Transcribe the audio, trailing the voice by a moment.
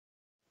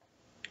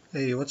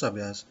Hey, what's up,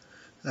 guys?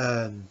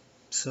 Um,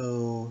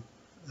 so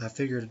I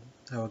figured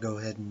I would go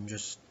ahead and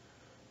just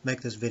make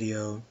this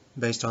video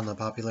based on the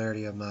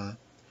popularity of my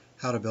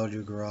how to build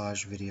your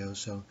garage video.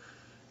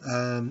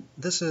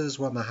 This is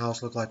what my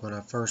house looked like when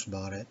I first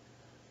bought it.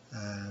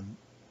 Um,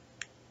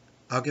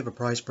 I'll give a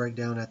price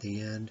breakdown at the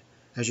end.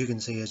 As you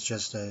can see, it's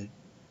just a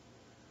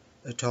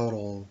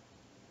total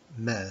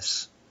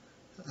mess.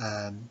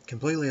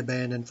 Completely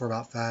abandoned for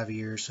about 5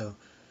 years, so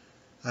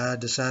I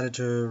decided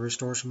to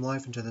restore some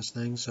life into this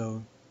thing.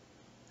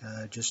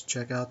 Just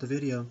check out the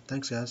video.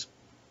 Thanks, guys.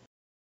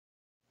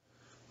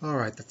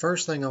 Alright, the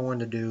first thing I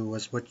wanted to do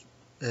was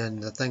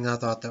and the thing I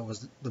thought that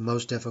was the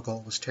most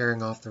difficult was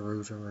tearing off the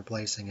roof and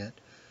replacing it.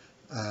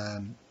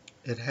 Um,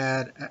 it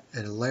had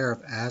a layer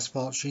of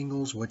asphalt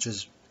shingles, which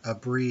is a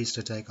breeze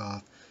to take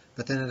off,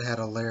 but then it had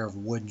a layer of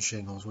wooden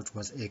shingles, which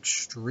was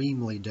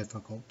extremely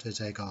difficult to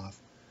take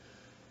off.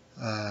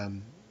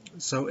 Um,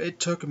 so it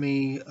took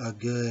me a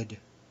good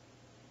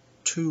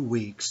 2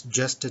 weeks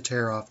just to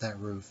tear off that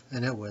roof,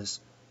 and it was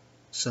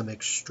some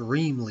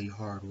extremely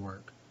hard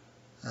work.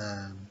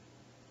 Um,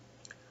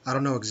 I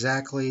don't know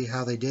exactly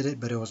how they did it,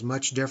 but it was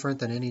much different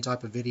than any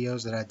type of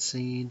videos that I'd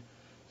seen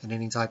and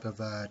any type of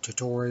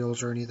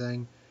tutorials or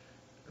anything.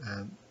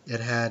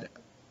 It had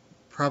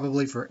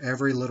probably for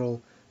every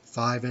little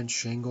 5-inch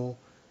shingle,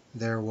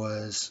 there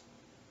was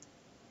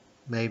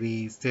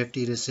maybe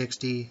 50 to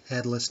 60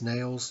 headless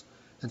nails.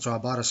 And so I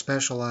bought a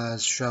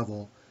specialized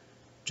shovel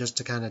just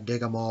to kind of dig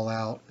them all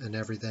out and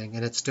everything.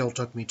 And it still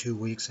took me 2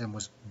 weeks and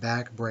was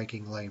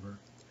back-breaking labor.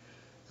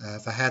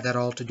 If I had that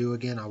all to do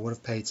again, I would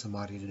have paid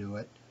somebody to do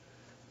it.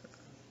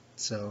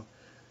 So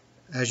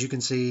as you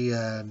can see,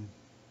 I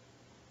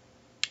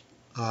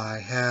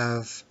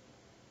have,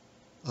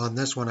 on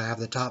this one, I have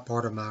the top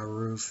part of my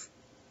roof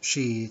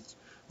sheathed,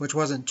 which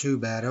wasn't too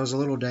bad. It was a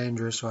little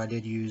dangerous, so I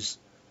did use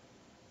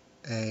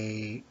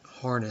a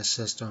harness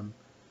system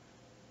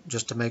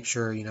just to make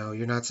sure,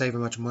 you're not saving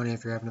much money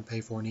if you're having to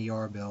pay for an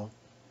ER bill.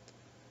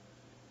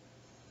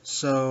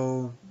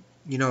 So,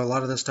 a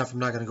lot of this stuff I'm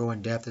not going to go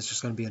in depth. It's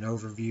just going to be an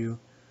overview.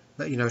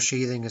 But,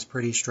 sheathing is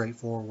pretty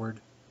straightforward.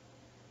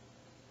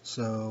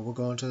 So we'll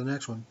go on to the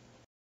next one.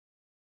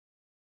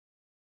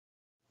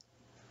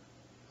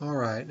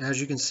 Alright, as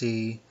you can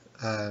see,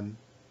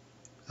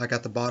 I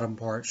got the bottom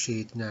part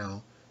sheathed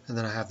now, and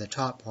then I have the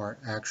top part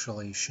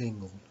actually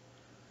shingled.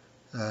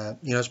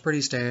 It's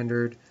pretty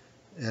standard.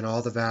 In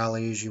all the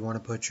valleys, you want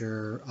to put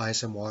your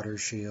ice and water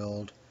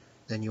shield,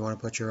 then you want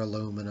to put your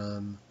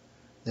aluminum,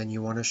 then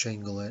you want to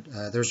shingle it.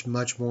 There's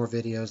much more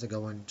videos that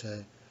go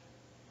into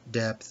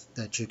depth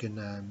that you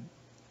can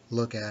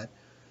look at.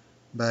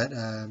 But,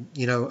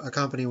 a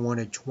company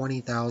wanted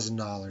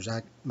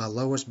 $20,000. My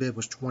lowest bid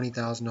was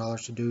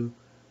 $20,000 to do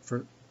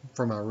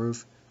for my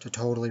roof, to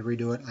totally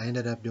redo it. I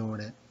ended up doing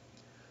it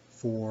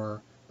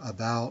for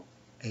about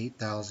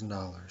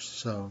 $8,000.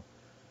 So,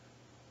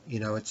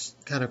 it's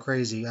kind of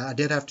crazy. I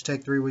did have to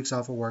take 3 weeks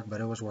off of work,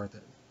 but it was worth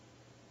it.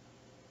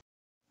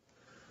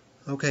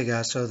 Okay,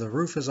 guys, so the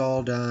roof is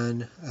all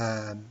done.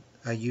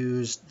 I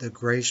used the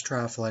Grace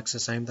Triflex, the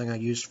same thing I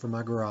used for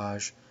my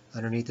garage,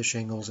 underneath the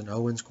shingles, and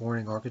Owens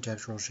Corning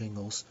architectural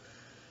shingles.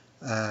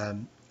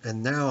 And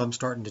now I'm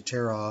starting to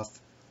tear off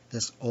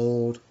this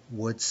old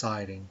wood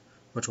siding,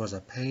 which was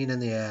a pain in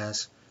the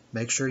ass.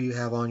 Make sure you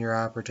have on your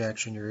eye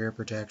protection, your ear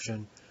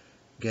protection.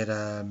 Get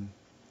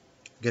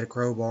a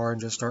crowbar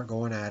and just start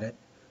going at it.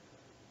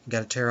 You got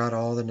to tear out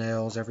all the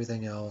nails,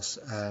 everything else.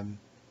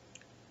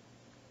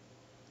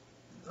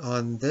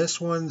 On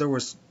this one,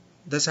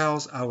 this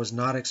house, I was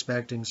not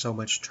expecting so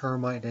much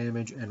termite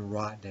damage and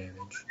rot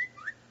damage.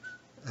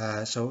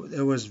 So it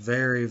was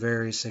very,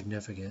 very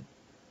significant.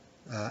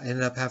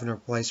 Ended up having to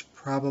replace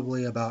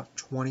probably about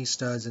 20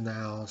 studs in the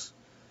house,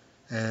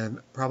 and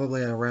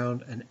probably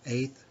around an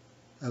eighth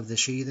of the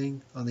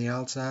sheathing on the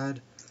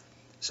outside.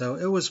 So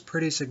it was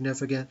pretty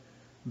significant,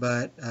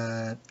 but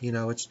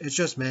it's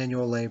just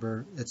manual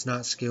labor. It's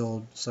not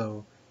skilled,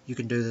 so you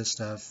can do this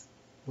stuff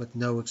with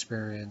no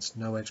experience,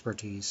 no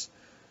expertise.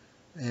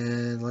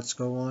 And let's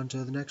go on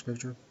to the next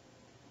picture.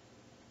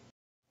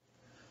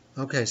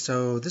 Okay,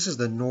 so this is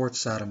the north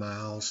side of my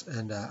house,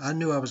 and I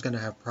knew I was going to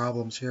have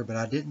problems here, but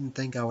I didn't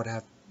think I would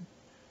have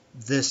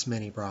this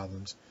many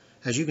problems.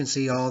 As you can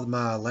see, all of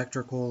my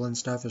electrical and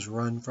stuff is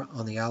run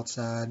on the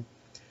outside.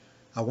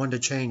 I wanted to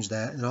change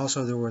that, and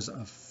also there was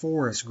a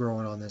forest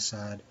growing on this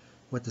side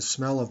with the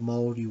smell of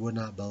mold you would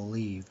not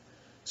believe.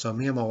 So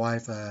me and my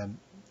wife,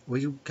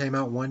 we came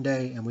out one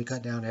day and we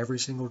cut down every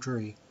single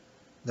tree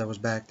that was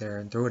back there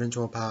and threw it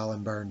into a pile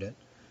and burned it.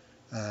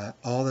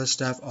 All this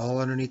stuff, all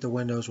underneath the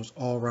windows, was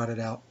all rotted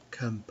out,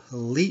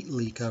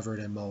 completely covered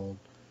in mold.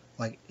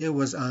 Like, it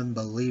was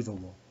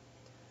unbelievable.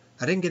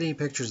 I didn't get any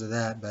pictures of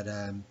that, but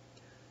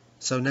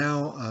so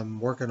now I'm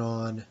working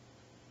on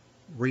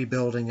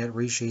rebuilding it,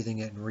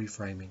 resheathing it, and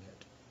reframing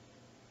it.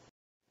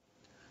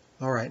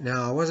 Alright,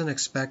 now I wasn't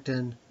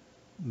expecting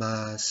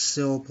my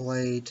sill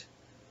plate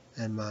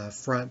and my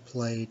front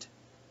plate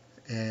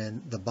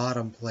and the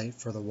bottom plate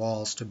for the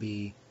walls to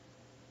be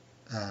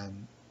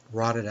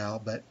rotted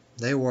out, but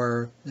they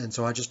were, and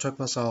so I just took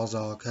my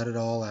Sawzall, cut it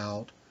all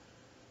out.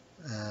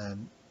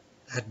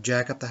 Had to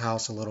jack up the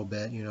house a little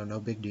bit, no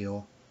big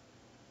deal.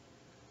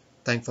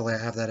 Thankfully, I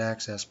have that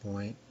access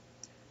point,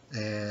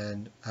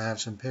 and I have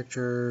some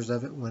pictures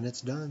of it when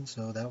it's done,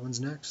 so that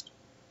one's next.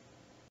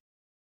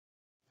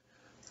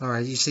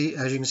 Alright, as you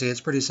can see,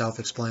 it's pretty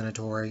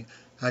self-explanatory.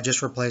 I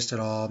just replaced it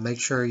all. Make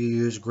sure you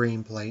use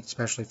green plate,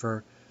 especially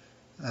for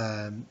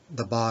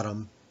the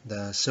bottom,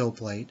 the sill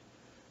plate.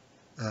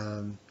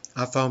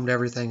 I foamed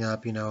everything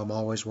up, I'm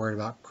always worried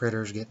about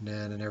critters getting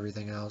in and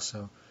everything else,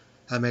 so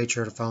I made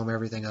sure to foam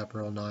everything up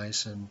real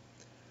nice, and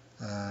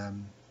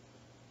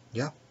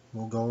yeah,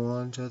 we'll go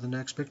on to the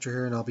next picture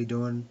here, and I'll be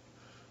doing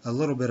a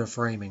little bit of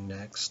framing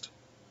next.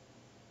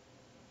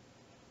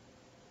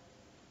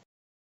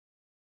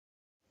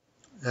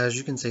 As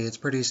you can see, it's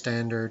pretty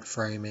standard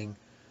framing,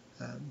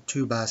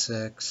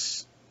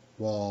 2x6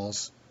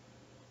 walls.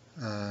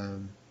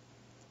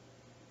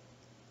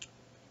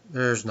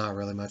 There's not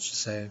really much to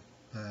say.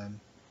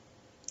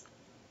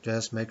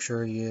 Just make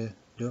sure you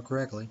do it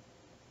correctly.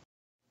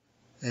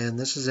 And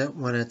this is it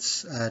when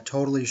it's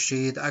totally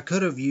sheathed. I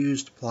could have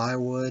used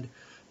plywood,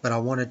 but I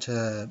wanted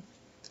to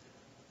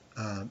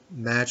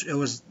match. It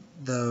was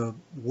the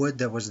wood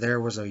that was there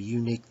was a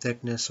unique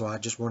thickness, so I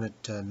just wanted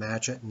to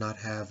match it and not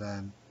have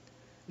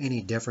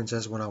any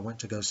differences when I went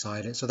to go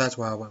side it. So that's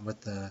why I went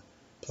with the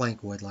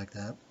plank wood like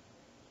that.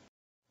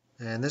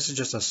 And this is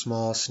just a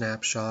small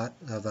snapshot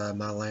of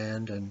my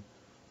land and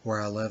where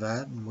I live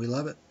at, and we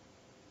love it.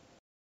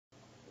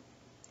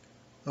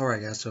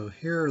 Alright guys, so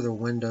here are the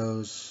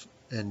windows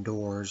and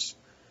doors.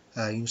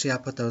 You can see I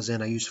put those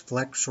in. I used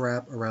flex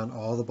wrap around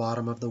all the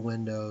bottom of the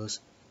windows.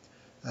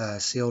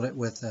 Sealed it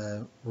with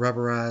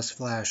rubberized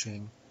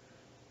flashing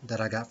that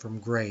I got from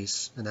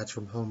Grace, and that's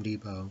from Home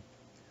Depot.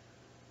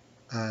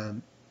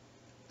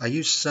 I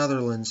used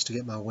Sutherland's to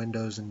get my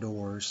windows and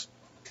doors.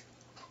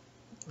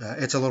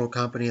 It's a little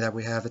company that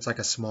we have. It's like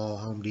a small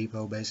Home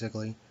Depot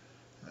basically.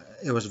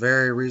 It was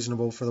very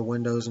reasonable for the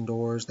windows and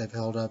doors. They've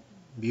held up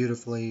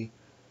beautifully.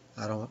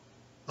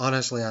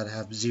 Honestly, I'd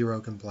have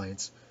zero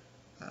complaints.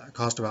 It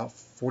cost about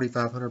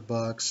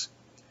 $4,500.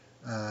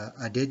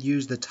 I did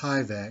use the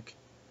Tyvek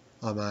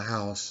on my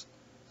house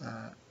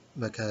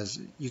because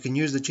you can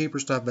use the cheaper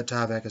stuff, but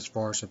Tyvek is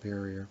far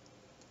superior,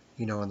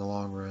 in the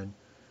long run.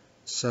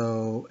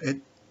 So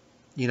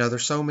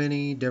there's so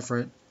many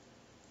different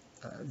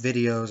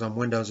videos on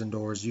windows and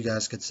doors. You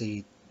guys could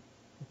see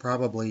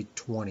probably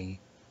 20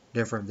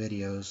 different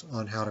videos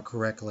on how to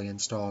correctly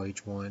install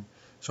each one.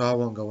 So I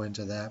won't go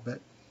into that,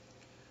 but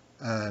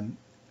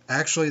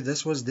actually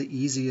this was the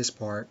easiest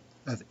part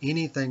of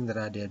anything that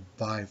I did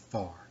by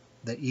far.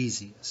 The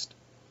easiest.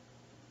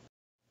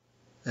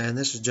 And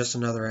this is just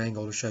another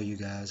angle to show you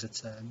guys.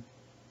 It's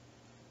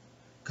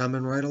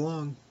coming right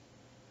along.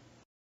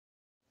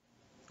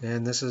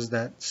 And this is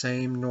that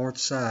same north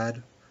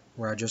side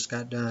where I just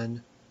got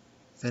done,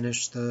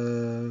 finished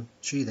the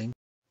sheathing.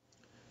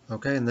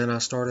 Okay, and then I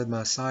started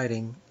my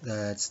siding.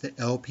 It's the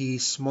LP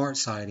Smart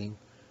Siding,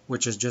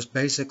 which is just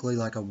basically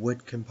like a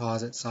wood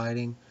composite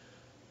siding.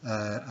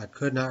 I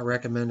could not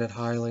recommend it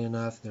highly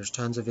enough. There's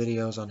tons of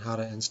videos on how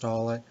to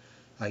install it.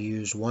 I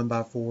used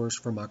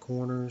 1x4s for my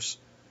corners.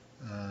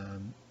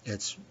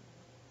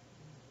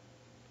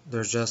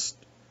 There's just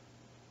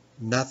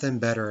nothing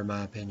better in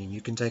my opinion.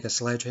 You can take a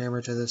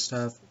sledgehammer to this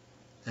stuff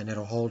and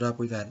it'll hold up.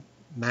 We've had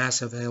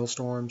massive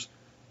hailstorms,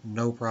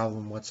 no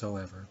problem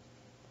whatsoever.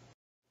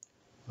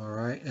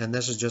 Alright, and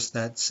this is just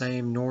that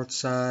same north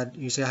side.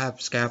 You see I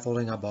have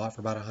scaffolding I bought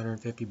for about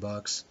 150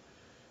 bucks.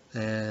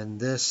 And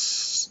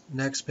this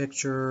next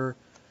picture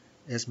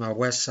is my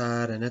west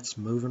side, and it's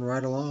moving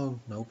right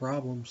along, no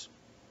problems.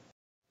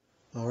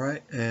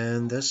 Alright,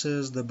 and this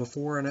is the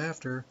before and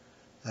after.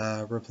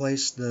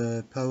 Replaced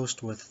the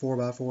post with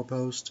 4x4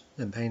 post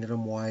and painted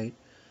them white.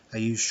 I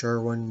used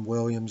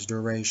Sherwin-Williams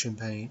Duration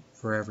paint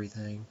for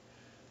everything.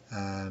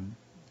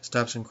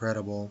 Stuff's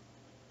incredible.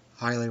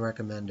 Highly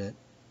recommend it.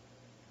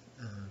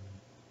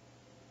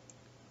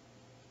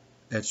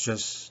 It's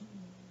just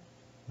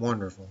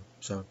wonderful.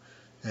 So,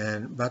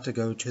 and about to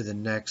go to the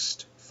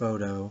next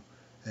photo,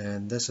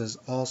 and this is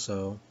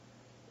also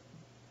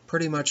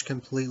pretty much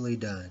completely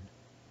done.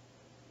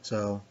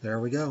 So there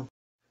we go.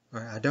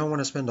 Alright, I don't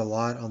want to spend a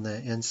lot on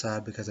the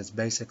inside because it's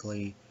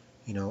basically,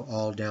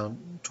 all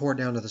down, tore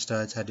down to the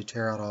studs, had to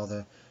tear out all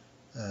the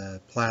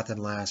plath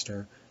and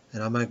laster,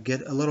 and I'm going to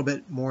get a little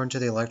bit more into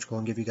the electrical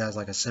and give you guys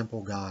like a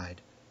simple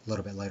guide a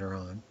little bit later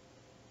on.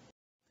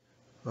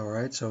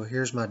 Alright, so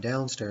here's my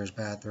downstairs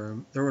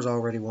bathroom. There was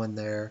already one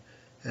there,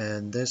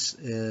 and this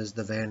is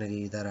the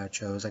vanity that I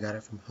chose. I got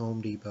it from Home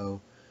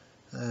Depot.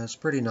 It's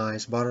pretty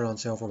nice. Bought it on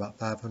sale for about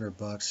 500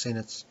 bucks. Seen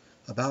it's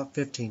about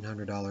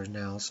 $1,500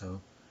 now, so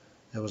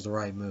it was the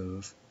right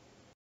move.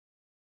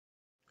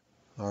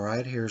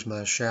 Alright, here's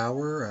my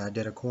shower. I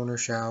did a corner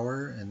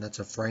shower, and that's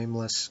a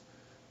frameless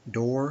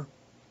door.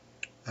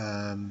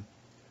 I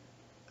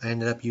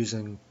ended up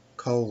using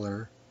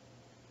Kohler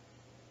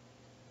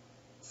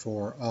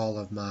for all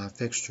of my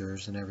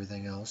fixtures and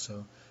everything else,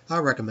 so I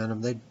recommend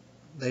them.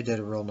 they did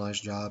a real nice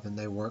job, and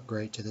they work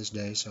great to this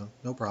day, so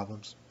no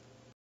problems.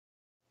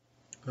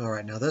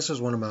 Alright, now this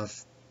is one of my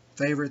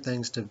favorite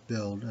things to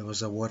build. It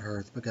was a wood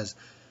hearth, because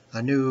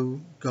I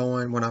knew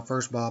going when I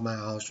first bought my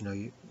house,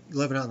 you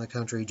living out in the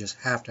country, you just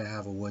have to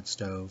have a wood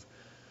stove.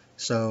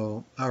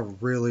 So I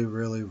really,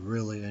 really,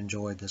 really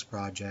enjoyed this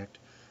project.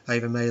 I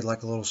even made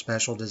like a little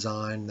special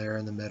design there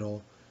in the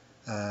middle.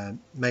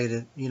 Made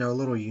it, a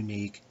little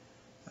unique.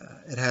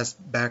 It has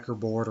backer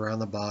board around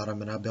the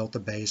bottom, and I built the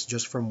base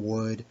just from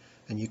wood,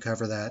 and you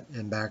cover that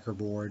in backer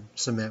board,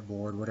 cement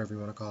board, whatever you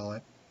want to call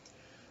it.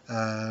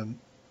 Um,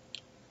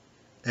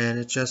 and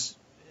it's just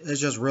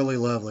really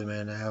lovely,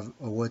 man, to have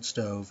a wood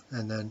stove.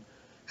 And then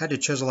had to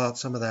chisel out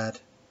some of that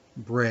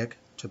brick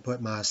to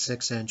put my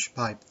 6-inch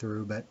pipe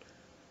through, but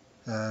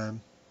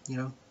um, you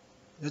know,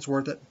 it's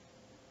worth it.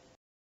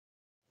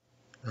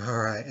 All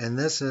right, and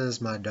this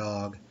is my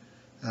dog.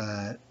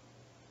 Uh,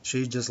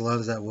 she just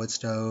loves that wood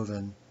stove,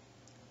 and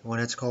when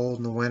it's cold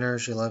in the winter,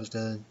 she loves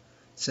to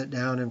sit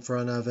down in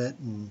front of it,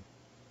 and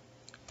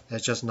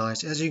it's just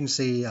nice. As you can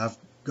see, I've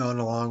gone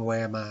a long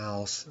way in my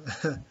house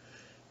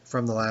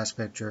from the last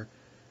picture.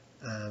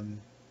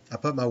 Um, I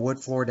put my wood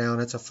floor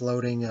down. It's a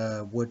floating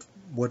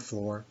wood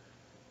floor.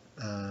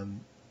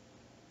 Um,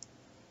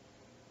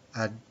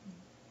 I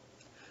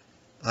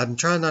I'm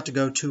trying not to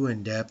go too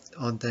in depth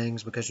on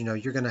things, because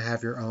you're going to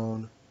have your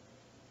own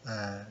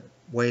uh,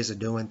 ways of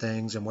doing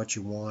things and what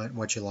you want,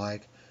 what you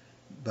like.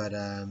 But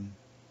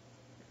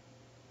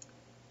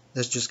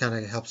this just kind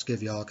of helps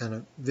give you all kind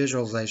of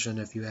visualization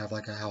if you have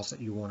like a house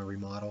that you want to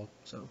remodel.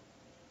 So,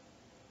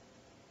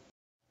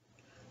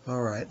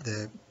 all right,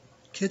 the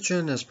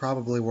kitchen is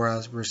probably where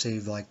I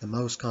received like the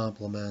most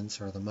compliments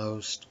or the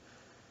most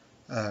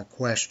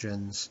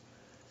questions.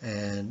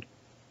 And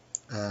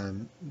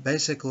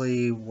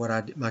basically,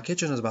 my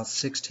kitchen is about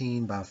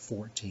 16 by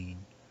 14.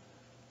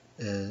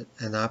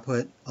 And I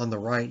put on the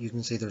right, you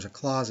can see there's a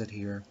closet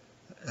here,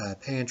 a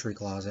pantry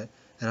closet,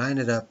 and I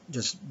ended up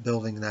just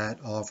building that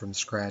all from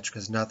scratch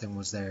because nothing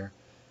was there.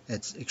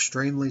 It's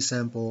extremely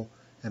simple,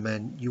 and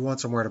man, you want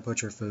somewhere to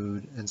put your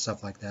food and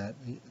stuff like that.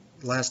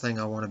 The last thing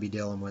I want to be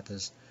dealing with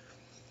is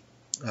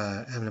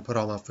having to put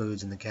all my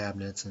foods in the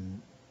cabinets,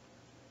 and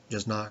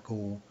just not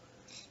cool.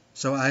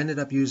 So I ended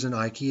up using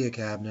IKEA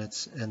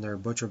cabinets and their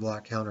butcher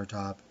block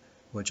countertop,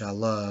 which I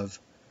love.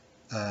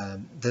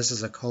 This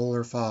is a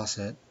Kohler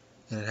faucet,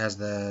 and it has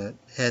the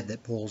head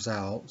that pulls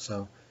out,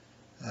 so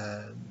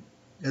um,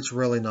 it's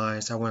really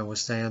nice. I went with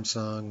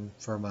Samsung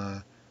for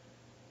my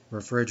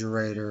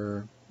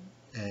refrigerator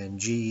and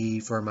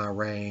GE for my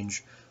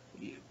range.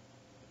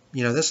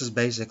 This is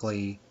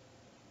basically,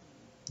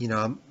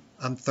 I'm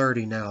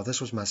 30 now.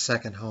 This was my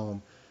second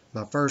home.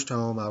 My first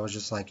home, I was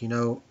just like,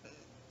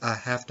 I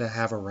have to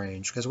have a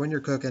range, because when you're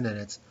cooking and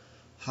it's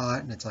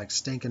hot and it's like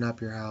stinking up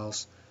your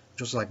house,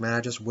 just like, man, I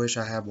just wish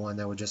I had one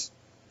that would just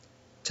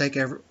take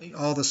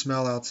all the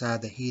smell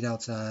outside, the heat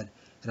outside.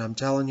 And I'm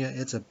telling you,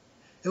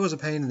 it was a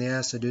pain in the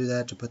ass to do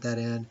that, to put that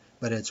in,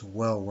 but it's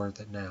well worth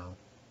it now.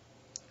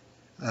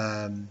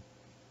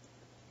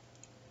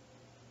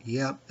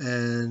 Yeah,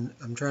 and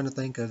I'm trying to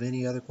think of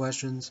any other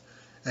questions.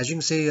 As you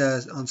can see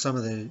on some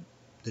of the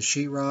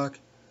sheetrock,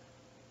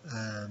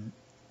 um,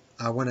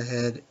 I went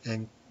ahead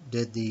and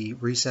did the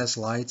recessed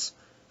lights.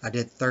 I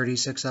did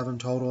 36 of them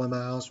total in my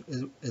house.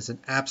 It's an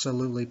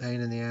absolutely pain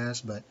in the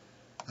ass, but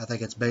I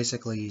think it's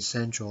basically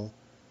essential.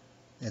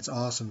 It's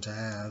awesome to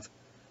have.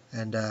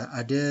 And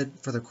I did,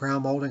 for the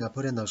crown molding, I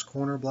put in those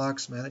corner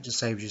blocks. Man, it just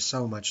saves you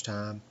so much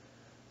time.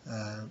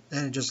 And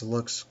it just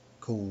looks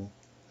cool,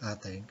 I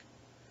think.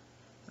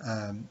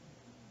 Um,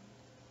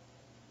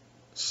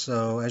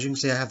 so as you can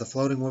see, I have the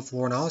floating wood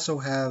floor, and I also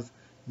have,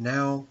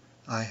 now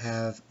I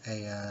have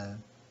a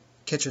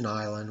kitchen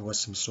island with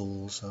some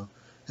stools, so,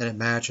 and it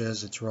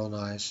matches. It's real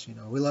nice.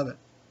 We love it.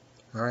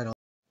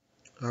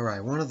 All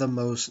right. One of the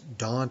most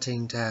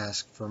daunting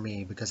tasks for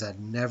me, because I'd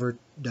never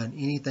done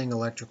anything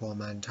electrical in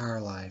my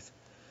entire life.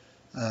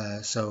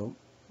 So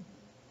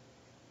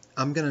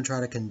I'm going to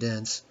try to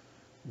condense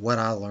what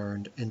I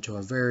learned into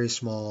a very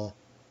small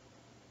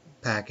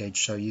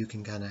package so you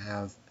can kind of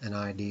have an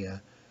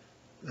idea.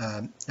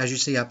 As you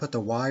see, I put the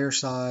wire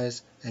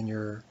size and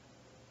your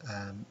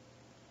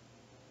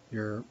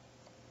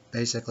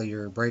basically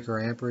your breaker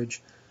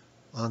amperage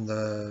on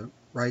the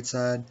right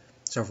side.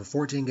 So for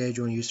 14 gauge,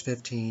 you want to use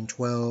 15,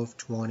 12,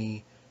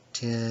 20,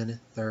 10,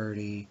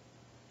 30,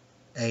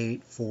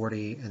 8,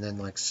 40, and then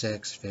like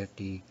 6,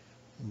 50,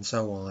 and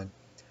so on.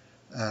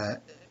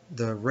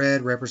 The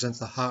red represents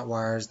the hot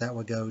wires that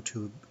would go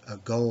to a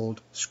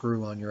gold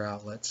screw on your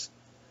outlets.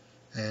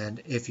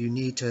 And if you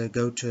need to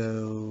go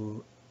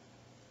to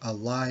a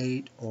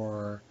light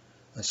or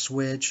a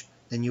switch,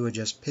 then you would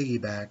just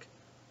piggyback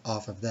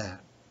off of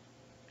that.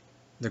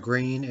 The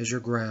green is your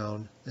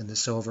ground, and the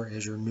silver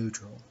is your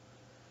neutral.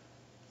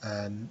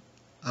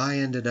 I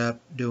ended up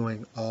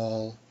doing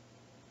all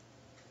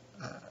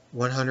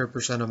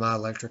 100% of my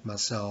electric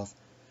myself,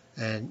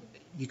 and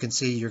you can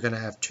see you're going to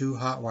have 2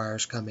 hot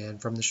wires come in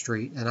from the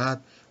street, and I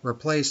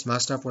replaced, my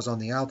stuff was on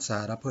the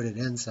outside, I put it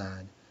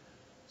inside.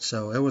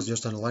 So it was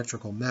just an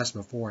electrical mess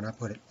before, and I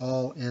put it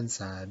all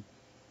inside.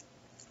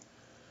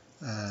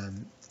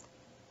 Um,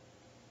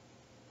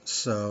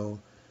 so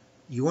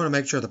you want to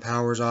make sure the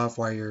power's off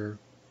while you're,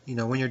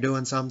 when you're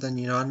doing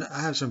something.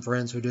 I have some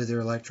friends who do their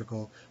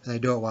electrical and they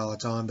do it while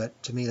it's on,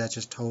 but to me that's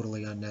just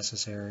totally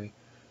unnecessary.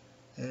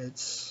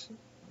 It's,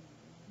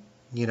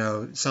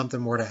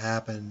 something were to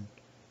happen,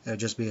 it would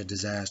just be a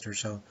disaster.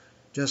 So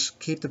just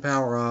keep the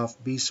power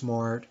off, be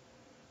smart,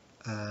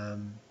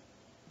 um,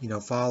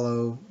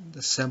 follow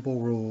the simple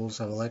rules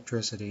of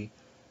electricity,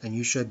 and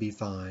you should be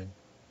fine.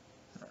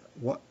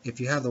 If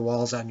you have the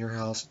walls out in your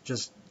house,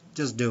 just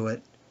do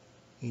it.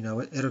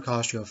 It'll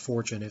cost you a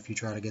fortune if you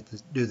try to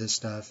do this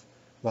stuff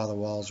while the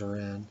walls are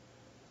in.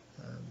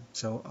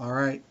 So, all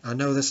right, I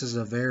know this is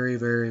a very,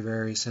 very,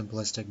 very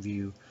simplistic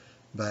view,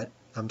 but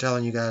I'm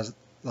telling you guys,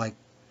 like,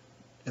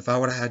 if I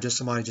would have had just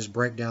somebody just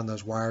break down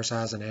those wire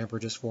size and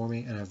amperages for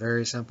me in a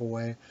very simple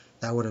way,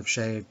 that would have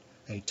shaved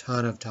a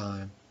ton of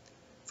time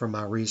from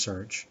my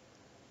research,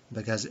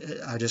 because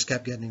I just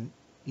kept getting,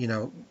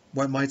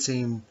 what might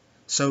seem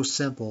so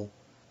simple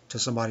to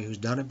somebody who's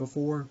done it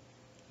before,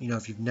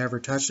 if you've never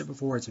touched it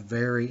before, it's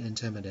very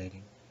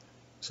intimidating.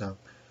 So,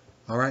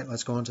 all right,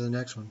 let's go on to the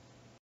next one.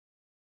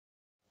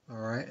 All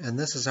right, and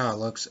this is how it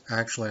looks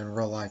actually in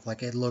real life.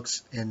 Like, it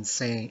looks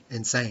insane,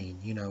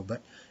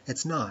 but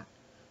it's not.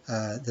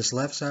 This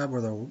left side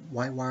where the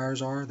white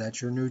wires are,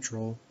 that's your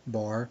neutral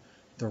bar.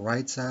 The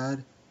right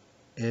side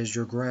is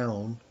your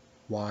ground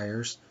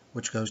wires,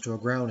 which goes to a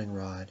grounding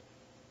rod.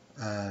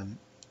 And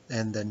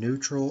the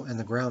neutral and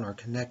the ground are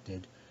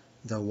connected.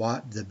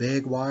 The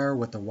big wire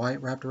with the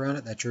white wrapped around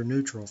it, that's your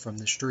neutral from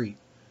the street.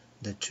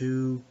 The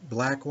two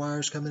black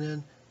wires coming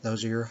in,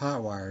 those are your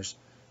hot wires,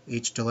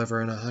 each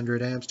delivering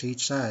 100 amps to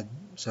each side,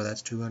 so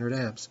that's 200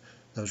 amps.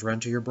 Those run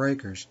to your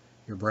breakers.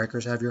 Your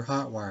breakers have your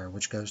hot wire,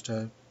 which goes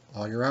to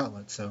all your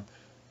outlets. So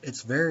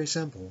it's very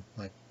simple.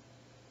 Like,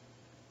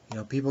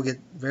 people get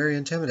very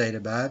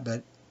intimidated by it,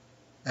 but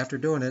after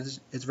doing it,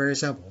 it's very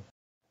simple.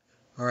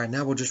 All right,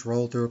 now we'll just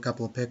roll through a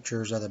couple of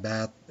pictures of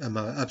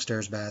my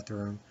upstairs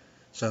bathroom.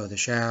 So the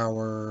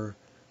shower,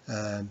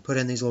 put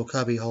in these little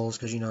cubby holes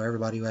because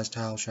everybody who has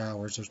tile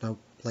showers, there's no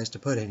place to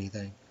put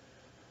anything.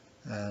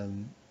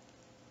 And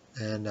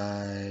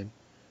I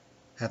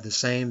have the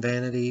same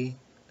vanity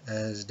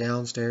as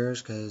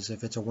downstairs because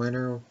if it's a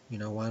winter,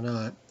 why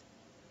not?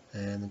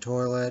 And the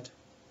toilet.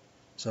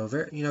 So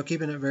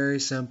keeping it very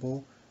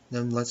simple.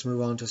 Then let's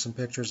move on to some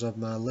pictures of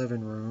my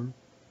living room.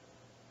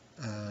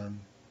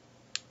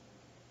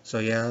 So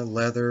yeah,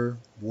 leather,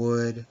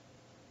 wood.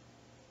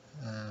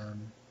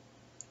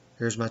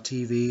 Here's my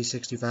TV,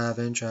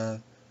 65-inch.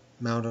 I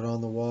mounted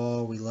on the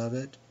wall. We love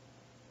it.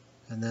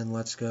 And then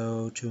let's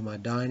go to my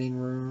dining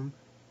room.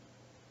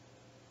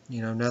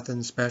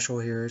 Nothing special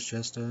here. It's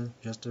just a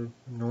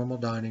normal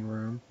dining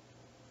room.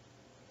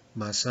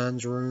 My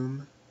son's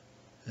room,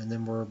 and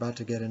then we're about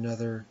to get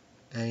another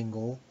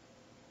angle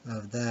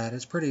of that.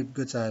 It's a pretty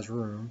good sized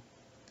room.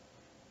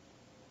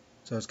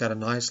 So it's got a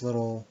nice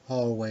little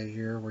hallway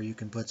here where you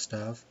can put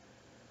stuff.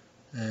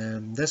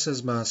 And this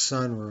is my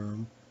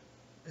sunroom,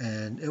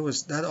 and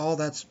all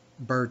that's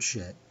bird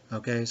shit.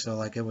 Okay, so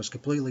like it was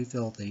completely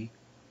filthy.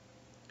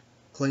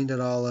 Cleaned it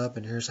all up,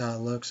 and here's how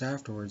it looks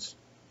afterwards.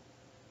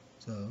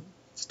 So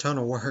it's a ton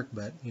of work,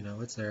 but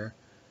it's there.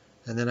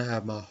 And then I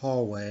have my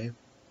hallway.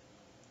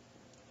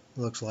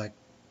 Looks like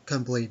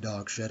complete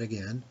dog shit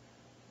again.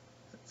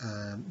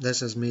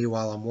 This is me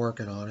while I'm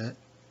working on it.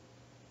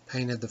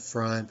 Painted the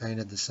front,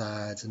 painted the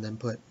sides, and then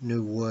put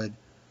new wood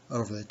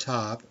over the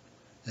top.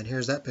 And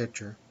here's that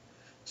picture.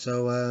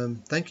 So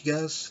thank you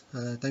guys.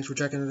 Thanks for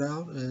checking it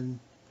out. And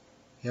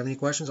if you have any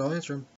questions, I'll answer them.